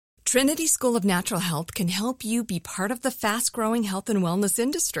Trinity School of Natural Health can help you be part of the fast-growing health and wellness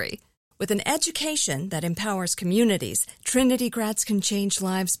industry. With an education that empowers communities, Trinity grads can change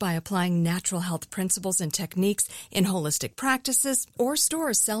lives by applying natural health principles and techniques in holistic practices or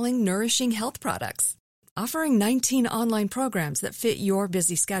stores selling nourishing health products. Offering 19 online programs that fit your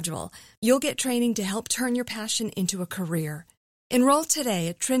busy schedule, you'll get training to help turn your passion into a career. Enroll today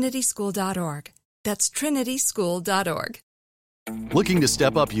at trinityschool.org. That's trinityschool.org. Looking to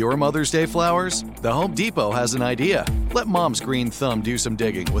step up your Mother's Day flowers? The Home Depot has an idea. Let Mom's green thumb do some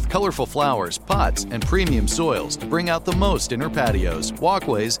digging with colorful flowers, pots, and premium soils to bring out the most in her patios,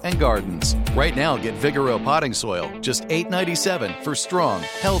 walkways, and gardens. Right now, get Vigoro potting soil, just $8.97 for strong,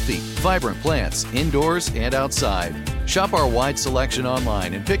 healthy, vibrant plants indoors and outside. Shop our wide selection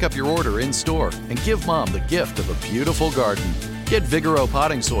online and pick up your order in-store and give Mom the gift of a beautiful garden. Get Vigoro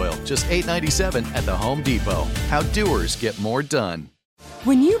potting soil, just $8.97 at the Home Depot. How doers get more done.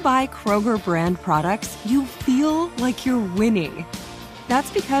 When you buy Kroger brand products, you feel like you're winning.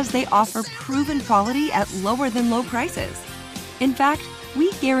 That's because they offer proven quality at lower than low prices. In fact,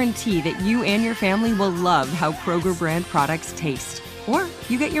 we guarantee that you and your family will love how Kroger brand products taste, or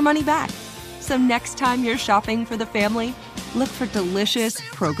you get your money back. So next time you're shopping for the family, look for delicious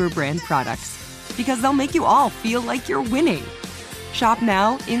Kroger brand products, because they'll make you all feel like you're winning. Shop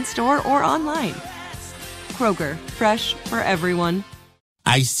now, in-store, or online. Kroger, fresh for everyone.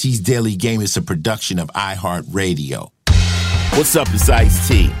 Ice-T's Daily Game is a production of iHeartRadio. What's up, it's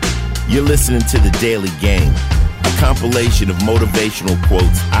Ice-T. You're listening to The Daily Game, a compilation of motivational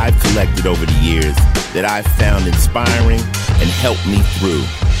quotes I've collected over the years that I've found inspiring and helped me through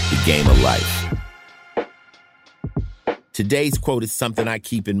the game of life. Today's quote is something I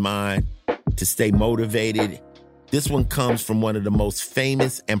keep in mind to stay motivated. This one comes from one of the most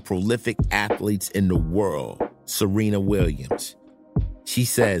famous and prolific athletes in the world, Serena Williams. She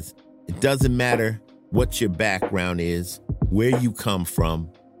says, it doesn't matter what your background is, where you come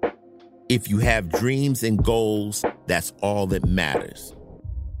from. If you have dreams and goals, that's all that matters.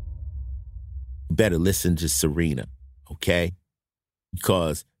 You better listen to Serena, okay?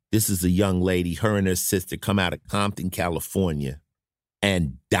 Because this is a young lady, her and her sister come out of Compton, California,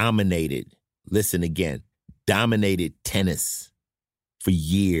 and dominated, listen again, dominated tennis for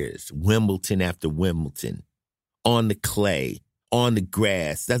years, Wimbledon after Wimbledon, on the clay, on the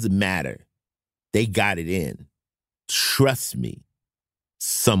grass, doesn't matter. They got it in. Trust me,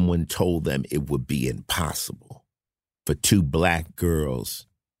 someone told them it would be impossible for two black girls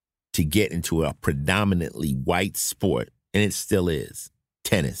to get into a predominantly white sport, and it still is,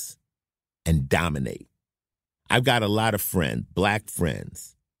 tennis, and dominate. I've got a lot of friends, black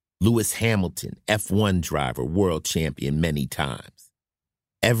friends. Lewis Hamilton, F1 driver, world champion many times.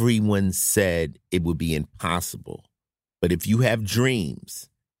 Everyone said it would be impossible. But if you have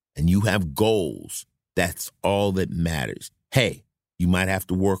dreams and you have goals, that's all that matters. Hey, you might have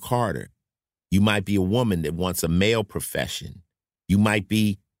to work harder. You might be a woman that wants a male profession. You might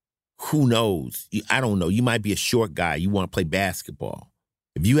be, who knows? I don't know. You might be a short guy. You want to play basketball.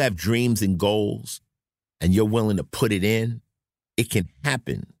 If you have dreams and goals and you're willing to put it in, it can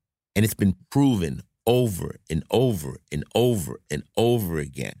happen. And it's been proven over and over and over and over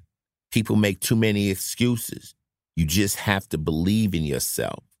again. People make too many excuses. You just have to believe in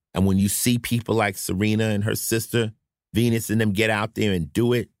yourself. And when you see people like Serena and her sister, Venus, and them get out there and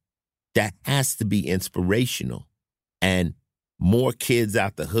do it, that has to be inspirational. And more kids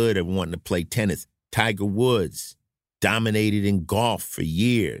out the hood are wanting to play tennis. Tiger Woods dominated in golf for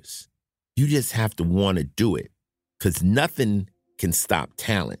years. You just have to want to do it, because nothing can stop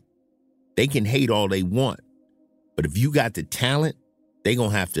talent. They can hate all they want, but if you got the talent, they're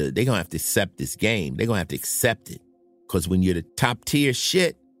gonna have to accept this game. They're gonna have to accept it, because when you're the top tier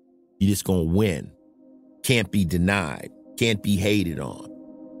shit, you're just gonna win. Can't be denied. Can't be hated on.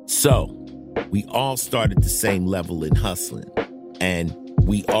 So we all start at the same level in hustling, and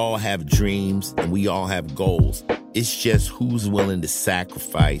we all have dreams and we all have goals. It's just who's willing to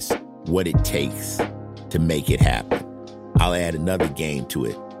sacrifice what it takes to make it happen. I'll add another game to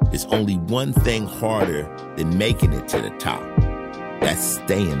it. There's only one thing harder than making it to the top. That's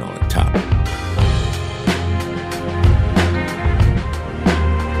staying on top.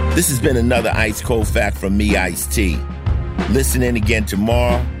 This has been another Ice Cold Fact from me, Ice-T. Listen in again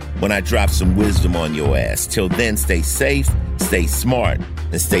tomorrow when I drop some wisdom on your ass. Till then, stay safe, stay smart,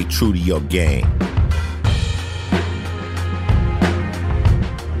 and stay true to your game.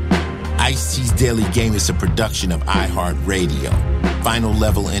 Ice-T's Daily Game is a production of iHeartRadio, Final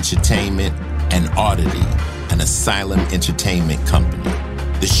Level Entertainment, and Oddity, an Asylum Entertainment company.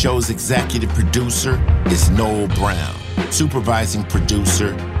 The show's executive producer is Noel Brown. Supervising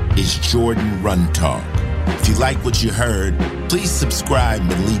producer is Jordan Runtagh. If you like what you heard, please subscribe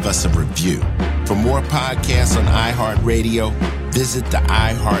and leave us a review. For more podcasts on iHeartRadio, visit the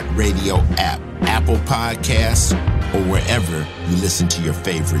iHeartRadio app, Apple Podcasts, or wherever you listen to your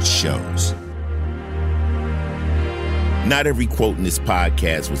favorite shows. Not every quote in this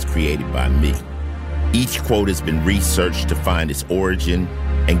podcast was created by me. Each quote has been researched to find its origin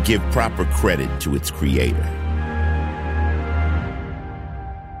and give proper credit to its creator.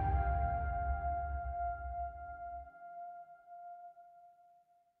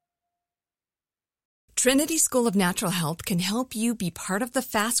 Trinity School of Natural Health can help you be part of the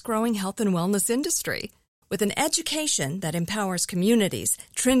fast-growing health and wellness industry. With an education that empowers communities,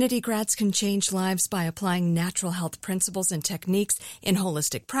 Trinity grads can change lives by applying natural health principles and techniques in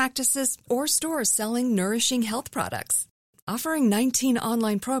holistic practices or stores selling nourishing health products. Offering 19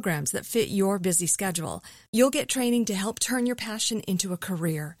 online programs that fit your busy schedule, you'll get training to help turn your passion into a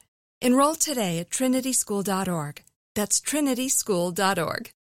career. Enroll today at trinityschool.org. That's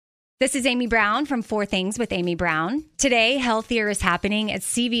trinityschool.org. This is Amy Brown from 4 Things with Amy Brown. Today, healthier is happening at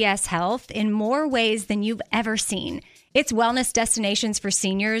CVS Health in more ways than you've ever seen. It's wellness destinations for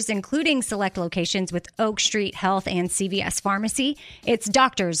seniors, including select locations with Oak Street Health and CVS Pharmacy. It's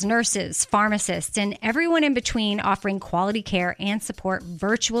doctors, nurses, pharmacists, and everyone in between offering quality care and support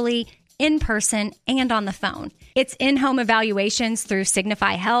virtually, in person, and on the phone. It's in-home evaluations through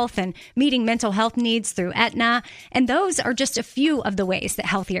Signify Health and meeting mental health needs through Aetna. And those are just a few of the ways that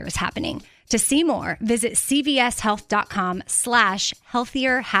healthier is happening. To see more, visit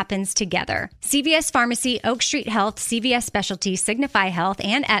cvshealth.com/healthier happens together. CVS Pharmacy, Oak Street Health, CVS Specialty, Signify Health,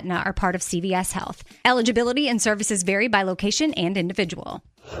 and Aetna are part of CVS Health. Eligibility and services vary by location and individual.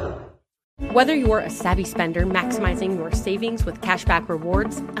 Whether you're a savvy spender maximizing your savings with cashback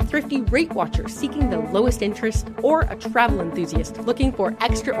rewards, a thrifty rate watcher seeking the lowest interest, or a travel enthusiast looking for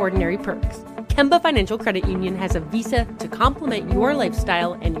extraordinary perks, Kemba Financial Credit Union has a visa to complement your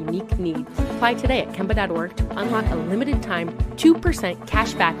lifestyle and unique needs. Apply today at Kemba.org to unlock a limited time 2%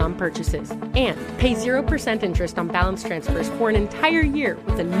 cash back on purchases and pay 0% interest on balance transfers for an entire year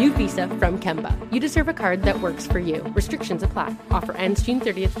with a new visa from Kemba. You deserve a card that works for you. Restrictions apply. Offer ends June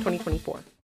 30th, 2024.